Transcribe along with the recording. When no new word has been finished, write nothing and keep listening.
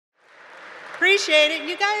Appreciate it.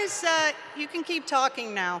 You guys, you can keep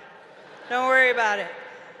talking now. Don't worry about it.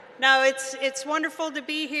 No, it's wonderful to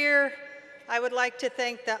be here. I would like to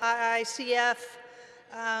thank the IICF.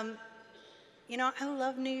 You know, I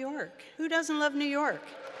love New York. Who doesn't love New York?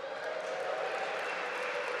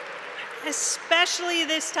 Especially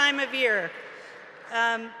this time of year.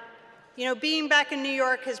 You know, being back in New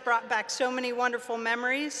York has brought back so many wonderful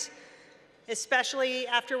memories, especially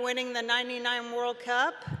after winning the '99 World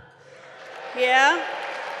Cup. Yeah.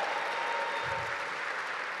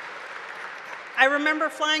 I remember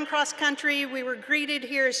flying cross country. We were greeted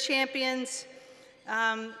here as champions.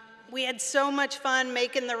 We had so much fun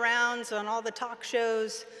making the rounds on all the talk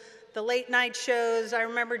shows, the late night shows. I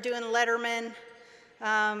remember doing Letterman.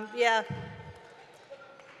 Yeah.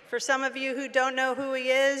 For some of you who don't know who he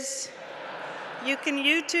is, you can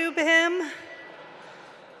YouTube him.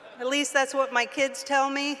 At least that's what my kids tell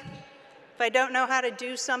me. If I don't know how to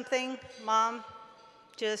do something, Mom,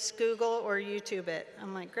 just Google or YouTube it.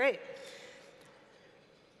 I'm like, great.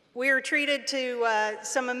 We were treated to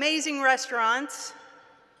some amazing restaurants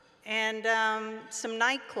and some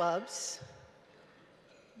nightclubs,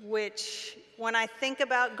 which when I think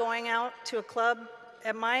about going out to a club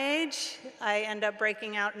at my age, I end up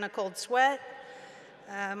breaking out in a cold sweat.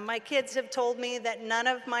 My kids have told me that none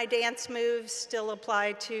of my dance moves still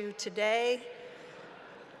apply to today,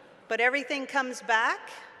 but everything comes back.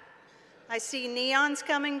 I see neons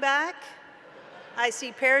coming back. I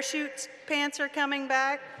see parachute pants are coming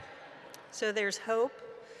back, so there's hope.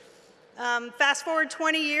 Fast forward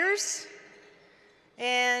 20 years,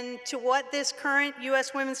 and to what this current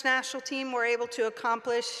U.S. women's national team were able to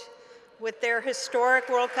accomplish with their historic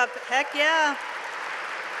World Cup. Heck yeah.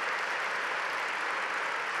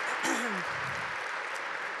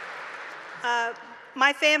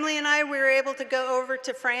 My family and I, we were able to go over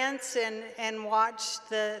to France and watch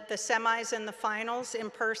the semis and the finals in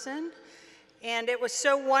person. And it was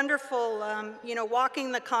so wonderful, you know,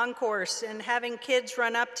 walking the concourse and having kids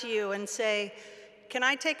run up to you and say, "Can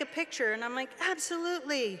I take a picture?" And I'm like,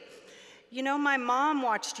 "Absolutely. You know, my mom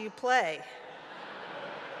watched you play."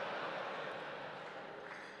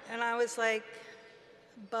 And I was like,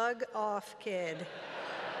 bug off, kid.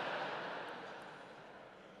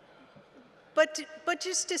 But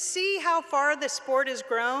just to see how far the sport has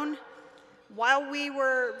grown, while we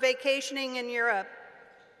were vacationing in Europe,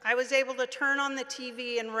 I was able to turn on the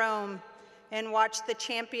TV in Rome and watch the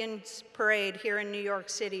Champions Parade here in New York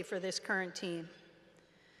City for this current team.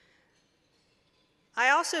 I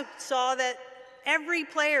also saw that every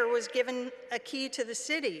player was given a key to the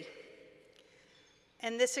city.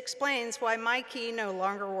 And this explains why my key no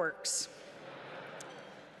longer works.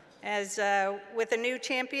 As with a new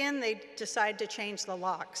champion, they decide to change the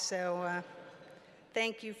lock. So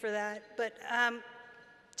thank you for that. But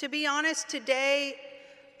to be honest, today,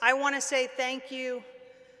 I want to say thank you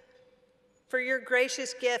for your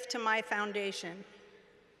gracious gift to my foundation.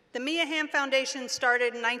 The Mia Hamm Foundation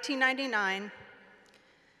started in 1999.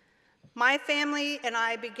 My family and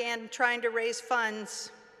I began trying to raise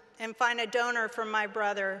funds and find a donor for my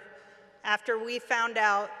brother after we found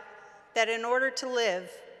out that in order to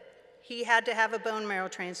live, he had to have a bone marrow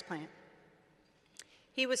transplant.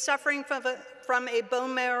 He was suffering from a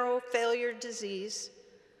bone marrow failure disease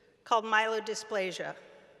called myelodysplasia.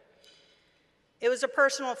 It was a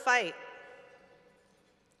personal fight.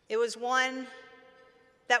 It was one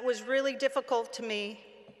that was really difficult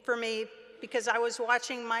for me because I was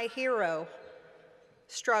watching my hero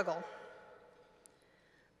struggle.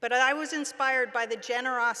 But I was inspired by the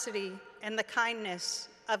generosity and the kindness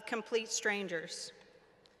of complete strangers.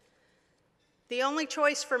 The only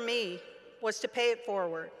choice for me was to pay it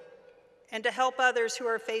forward and to help others who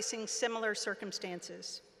are facing similar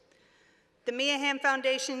circumstances. The Mia Hamm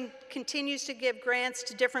Foundation continues to give grants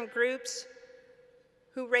to different groups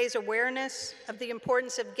who raise awareness of the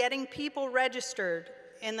importance of getting people registered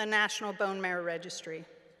in the National Bone Marrow Registry.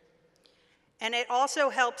 And it also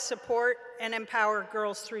helps support and empower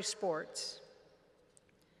girls through sports.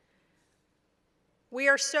 We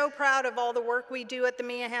are so proud of all the work we do at the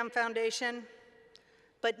Mia Hamm Foundation,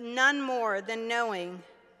 but none more than knowing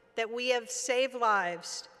that we have saved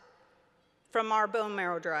lives from our bone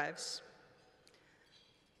marrow drives.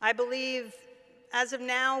 I believe, as of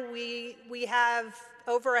now, we have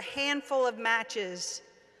over a handful of matches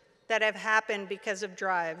that have happened because of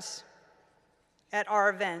drives at our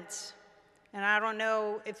events. And I don't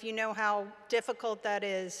know if you know how difficult that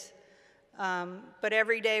is, but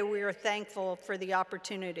every day we are thankful for the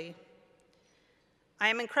opportunity. I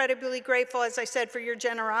am incredibly grateful, as I said, for your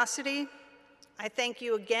generosity. I thank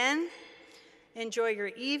you again. Enjoy your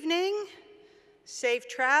evening. Safe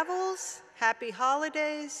travels, happy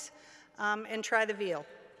holidays, and try the veal.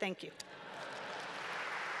 Thank you.